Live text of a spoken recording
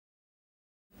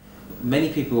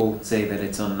Many people say that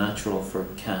it's unnatural for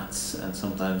cats, and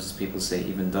sometimes people say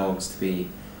even dogs, to be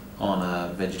on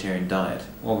a vegetarian diet.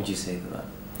 What would you say to that?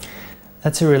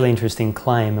 That's a really interesting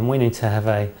claim, and we need to have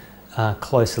a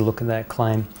closer look at that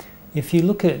claim. If you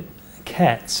look at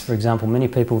cats, for example, many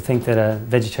people think that a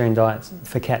vegetarian diet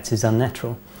for cats is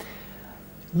unnatural.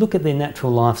 Look at the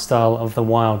natural lifestyle of the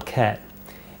wild cat.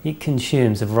 It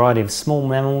consumes a variety of small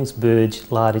mammals,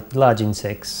 birds, large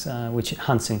insects, which it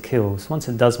hunts and kills. Once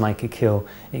it does make a kill,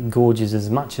 it gorges as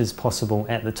much as possible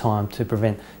at the time to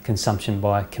prevent consumption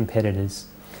by competitors.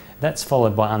 That's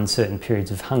followed by uncertain periods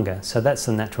of hunger. So that's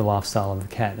the natural lifestyle of the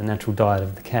cat, the natural diet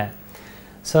of the cat.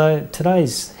 So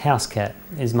today's house cat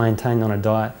is maintained on a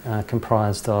diet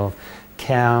comprised of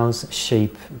cows,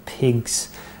 sheep, pigs,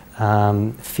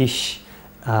 fish,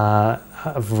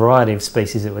 a variety of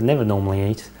species it would never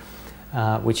normally eat,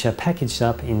 which are packaged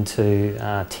up into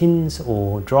tins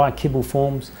or dry kibble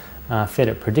forms, fed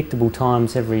at predictable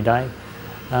times every day.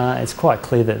 It's quite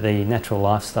clear that the natural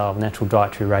lifestyle, natural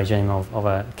dietary regime of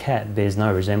a cat bears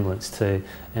no resemblance to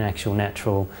an actual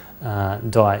natural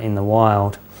diet in the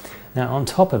wild. Now, on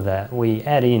top of that, we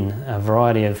add in a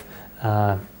variety of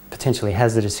potentially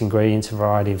hazardous ingredients, a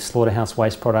variety of slaughterhouse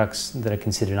waste products that are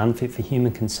considered unfit for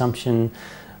human consumption.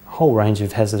 A whole range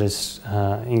of hazardous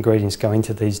ingredients go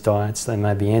into these diets. They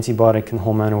may be antibiotic and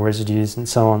hormonal residues and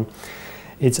so on.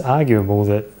 It's arguable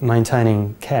that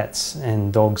maintaining cats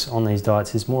and dogs on these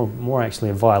diets is more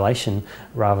actually a violation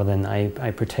rather than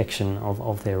a protection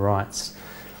of their rights.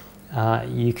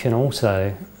 You can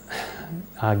also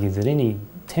argue that any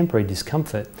temporary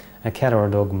discomfort a cat or a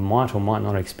dog might or might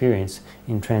not experience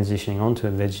in transitioning onto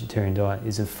a vegetarian diet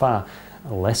is of far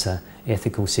lesser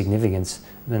ethical significance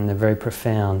than the very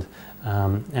profound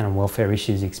animal welfare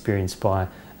issues experienced by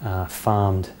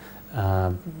farmed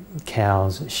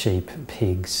cows, sheep,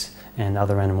 pigs and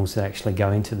other animals that actually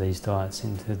go into these diets,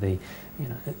 into the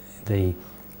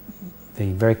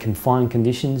very confined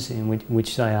conditions in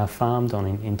which they are farmed on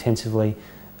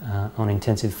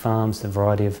intensive farms, the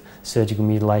variety of surgical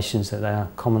mutilations that they are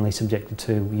commonly subjected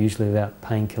to, usually without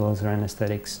painkillers or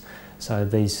anaesthetics. So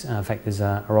these factors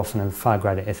are often of far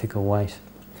greater ethical weight.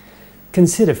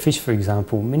 Consider fish, for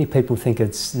example. Many people think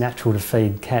it's natural to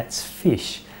feed cats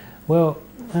fish. Well,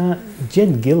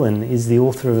 Jed Gillen is the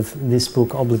author of this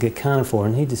book, Obligate Carnivore,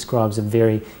 and he describes a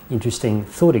very interesting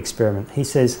thought experiment. He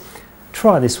says,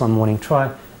 try this one morning,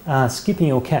 try skipping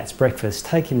your cat's breakfast,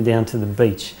 take him down to the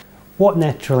beach. What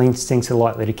natural instincts are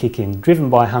likely to kick in?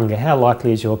 Driven by hunger, how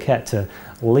likely is your cat to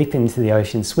leap into the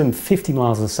ocean, swim 50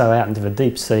 miles or so out into the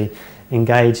deep sea,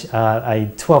 engage a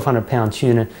 1,200-pound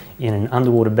tuna in an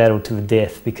underwater battle to the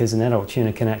death, because an adult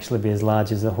tuna can actually be as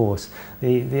large as a horse?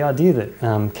 The idea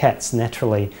that cats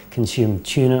naturally consume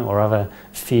tuna or other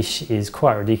fish is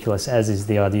quite ridiculous, as is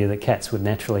the idea that cats would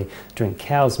naturally drink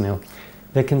cow's milk.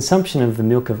 The consumption of the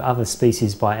milk of other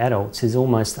species by adults is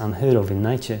almost unheard of in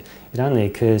nature. It only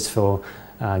occurs for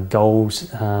gulls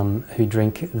who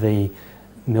drink the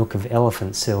milk of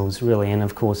elephant seals, really, and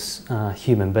of course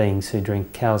human beings who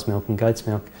drink cow's milk and goat's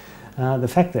milk. The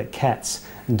fact that cats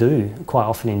do quite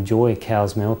often enjoy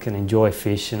cow's milk and enjoy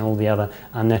fish and all the other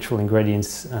unnatural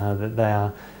ingredients that they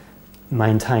are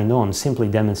maintained on simply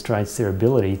demonstrates their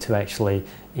ability to actually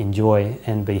enjoy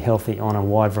and be healthy on a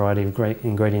wide variety of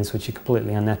ingredients which are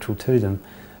completely unnatural to them,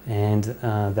 and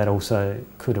that also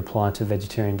could apply to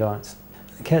vegetarian diets.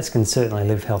 Cats can certainly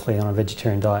live healthily on a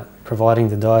vegetarian diet, providing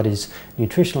the diet is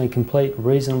nutritionally complete,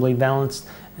 reasonably balanced,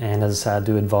 and as I say, I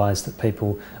do advise that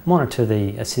people monitor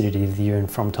the acidity of the urine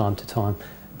from time to time,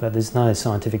 but there's no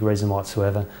scientific reason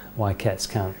whatsoever why cats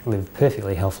can't live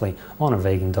perfectly healthily on a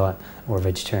vegan diet or a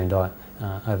vegetarian diet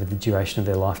over the duration of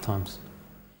their lifetimes.